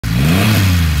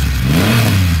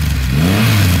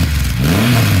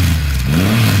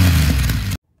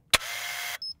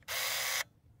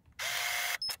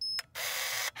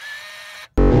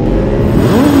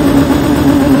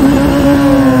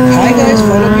Hi guys,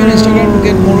 follow me on Instagram to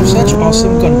get more of such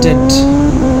awesome content.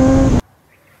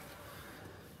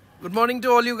 Good morning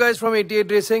to all you guys from 88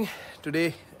 Racing.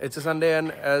 Today it's a Sunday,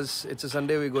 and as it's a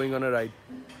Sunday, we're going on a ride.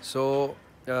 So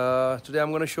today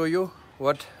I'm going to show you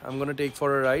what I'm going to take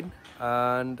for a ride,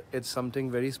 and it's something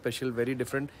very special, very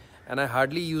different, and I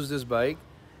hardly use this bike.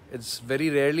 It's very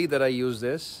rarely that I use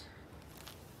this.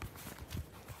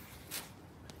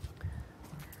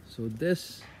 So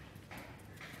this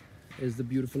is the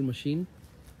beautiful machine.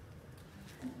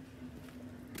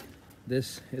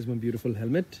 This is my beautiful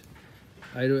helmet.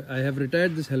 I have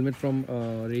retired this helmet from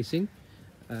racing,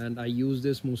 and I use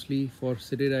this mostly for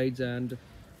city rides and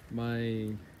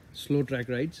my slow track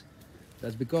rides.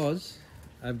 That's because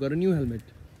I've got a new helmet.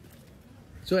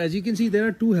 So as you can see, there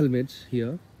are two helmets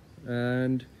here,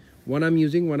 and one I'm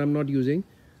using, one I'm not using.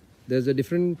 There's a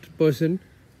different person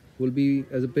who will be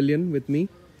as a pillion with me,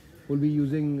 who will be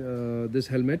using this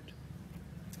helmet.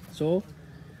 So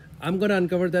I'm gonna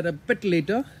uncover that a bit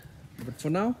later, but for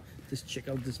now, just check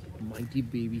out this mighty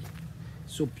baby.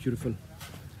 So beautiful.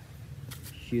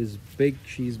 She is big,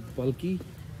 she's bulky,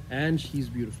 and she's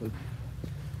beautiful.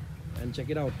 And check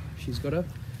it out, she's got a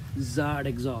Zard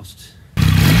exhaust.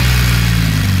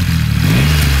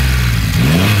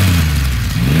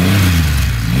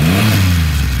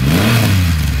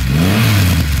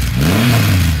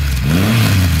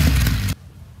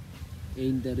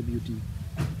 Ain't that a beauty?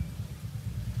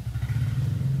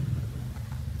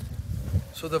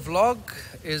 So the vlog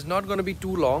is not going to be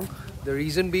too long. The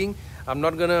reason being, I'm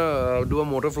not going to do a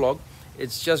motor vlog.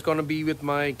 It's just going to be with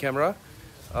my camera.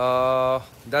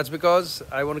 That's because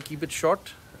I want to keep it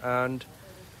short. And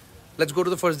let's go to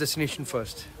the first destination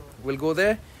first. We'll go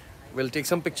there. We'll take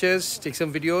some pictures, take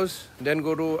some videos, then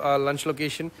go to our lunch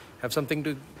location, have something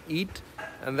to eat,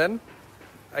 and then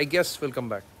I guess we'll come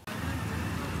back.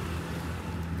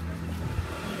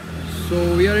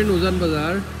 So we are in Uzan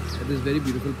Bazaar at this very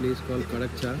beautiful place called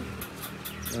Kadak Cha.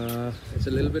 It's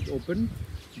a little bit open,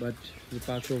 but we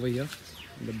parked over here.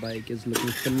 The bike is looking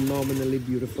phenomenally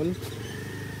beautiful,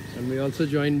 and we're also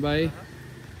joined by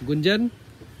Gunjan,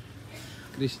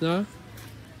 Krishna,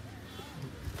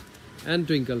 and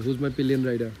Twinkle, who's my pillion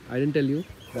rider. I didn't tell you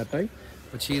that time,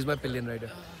 but she is my pillion rider.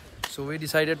 So we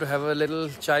decided to have a little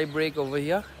chai break over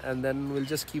here, and then we'll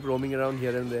just keep roaming around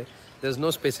here and there. There's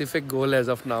no specific goal as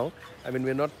of now. I mean,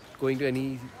 we're not going to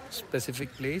any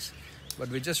specific place, but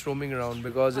we're just roaming around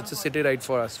because it's a city ride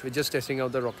for us. We're just testing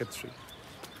out the Rocket 3.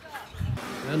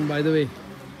 And by the way,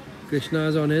 Krishna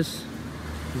is on his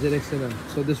ZX-10R.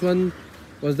 So this one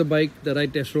was the bike that I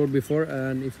test rode before,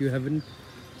 and if you haven't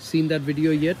seen that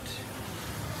video yet,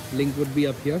 link would be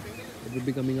up here. It would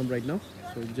be coming up right now.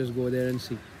 So just go there and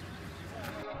see.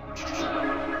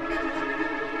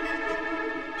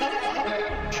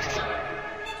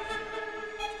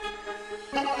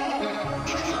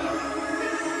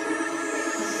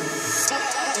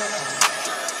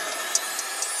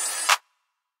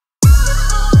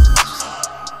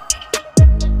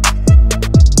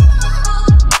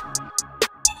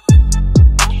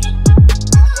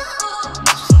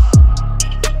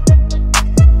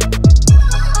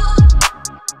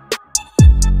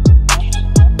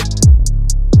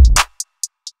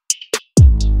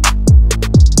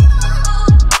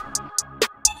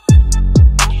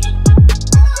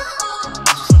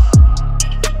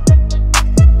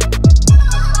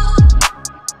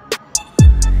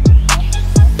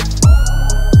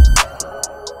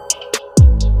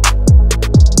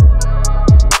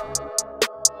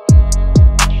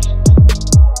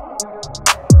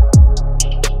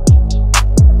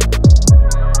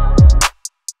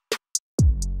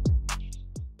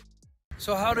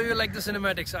 So how do you like the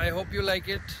cinematics? I hope you like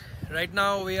it. Right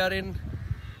now we are in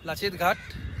Lachit Ghat,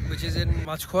 which is in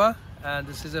Machkhwa, and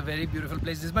this is a very beautiful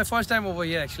place. This is my first time over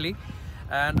here actually,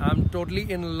 and I'm totally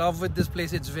in love with this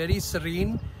place. It's very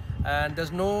serene, and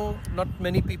there's not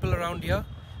many people around here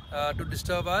to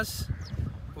disturb us.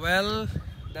 Well,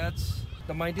 that's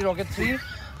the mighty Rocket 3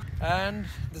 and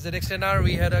the ZX-10R.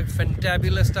 We had a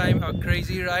fantabulous time, a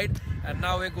crazy ride, and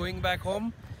now we're going back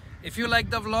home. If you like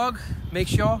the vlog, make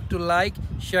sure to like,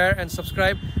 share and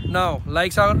subscribe. Now,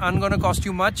 likes aren't gonna cost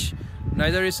you much,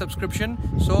 neither is subscription.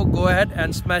 So go ahead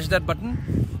and smash that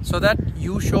button so that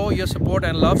you show your support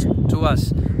and love to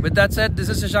us. With that said, this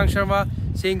is Sashank Sharma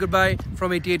saying goodbye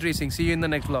from 88 Racing. See you in the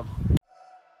next vlog.